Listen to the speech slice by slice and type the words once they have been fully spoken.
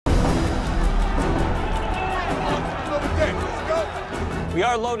We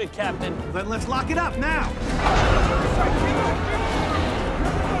are loaded, Captain. Then let's lock it up now.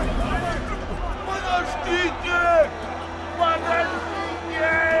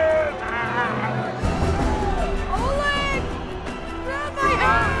 Oleg! Grab my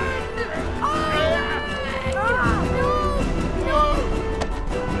hand! Oleg! No! No!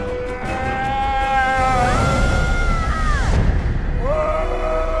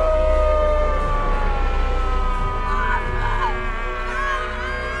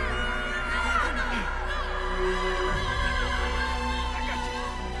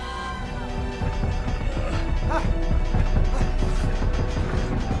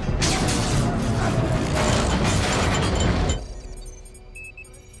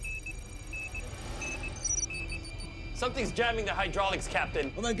 Something's jamming the hydraulics,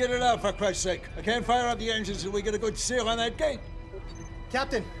 Captain. Well, then get it out, for Christ's sake. I can't fire up the engines until we get a good seal on that gate.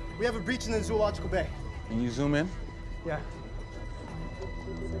 Captain, we have a breach in the zoological bay. Can you zoom in? Yeah.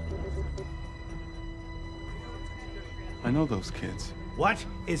 I know those kids. What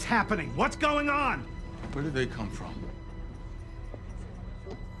is happening? What's going on? Where did they come from?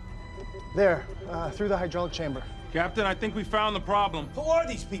 There, through the hydraulic chamber. Captain, I think we found the problem. Who are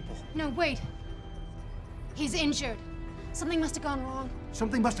these people? No, wait. He's injured. Something must have gone wrong.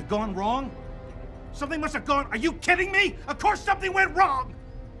 Something must have gone wrong? Something must have gone... Are you kidding me? Of course something went wrong!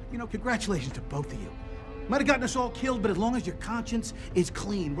 You know, congratulations to both of you. Might have gotten us all killed, but as long as your conscience is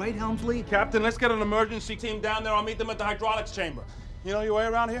clean, right, Helmsley? Captain, let's get an emergency team down there. I'll meet them at the hydraulics chamber. You know your way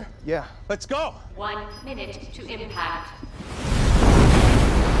around here? Yeah. Let's go! 1 minute to impact.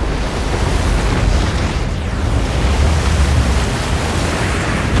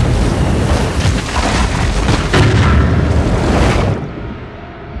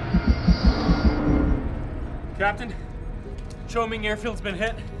 Captain, Choming Airfield's been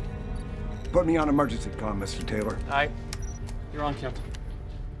hit. Put me on emergency comm, Mr. Taylor. Aye. You're on, Captain.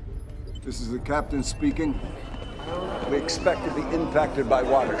 This is the captain speaking. We expect to be impacted by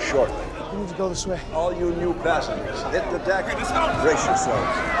water shortly. We need to go this way. All you new passengers, hit the deck. Brace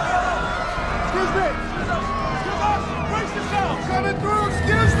yourselves. Excuse me! Excuse us! Brace yourselves! Coming through,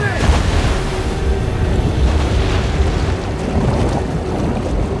 excuse me!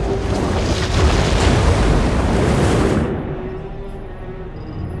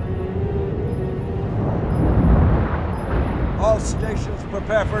 All stations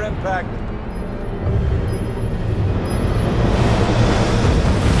prepare for impact.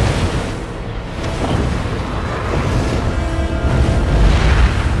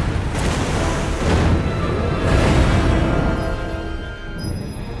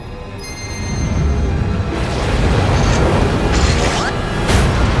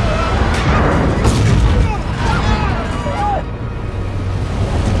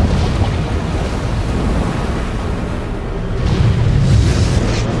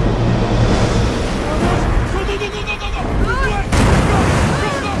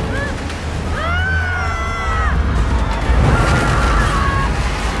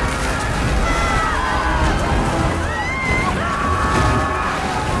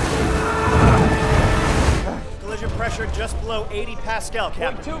 Just below 80 Pascal,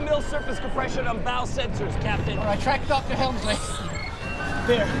 Captain. 2 mil surface compression on bow sensors, Captain. All right, track Dr. Helmsley.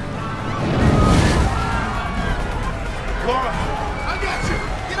 There. Laura! I got you!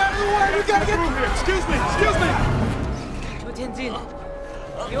 Get out of the way! We gotta get through here! Excuse me! Excuse me!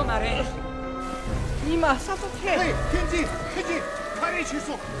 今外へ Hey, Kenji! Kenji! 快点去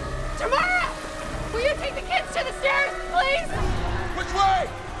送! Tomorrow! Will you take the kids to the stairs, please? Which way?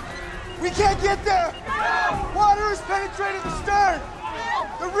 We can't get there! No! Water has penetrated the stern!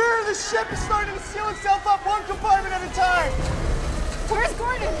 The rear of the ship is starting to seal itself up one compartment at a time! Where's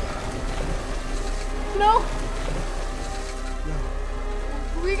Gordon? No? No.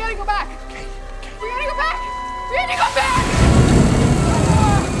 We gotta go back. We gotta go back! We gotta go back!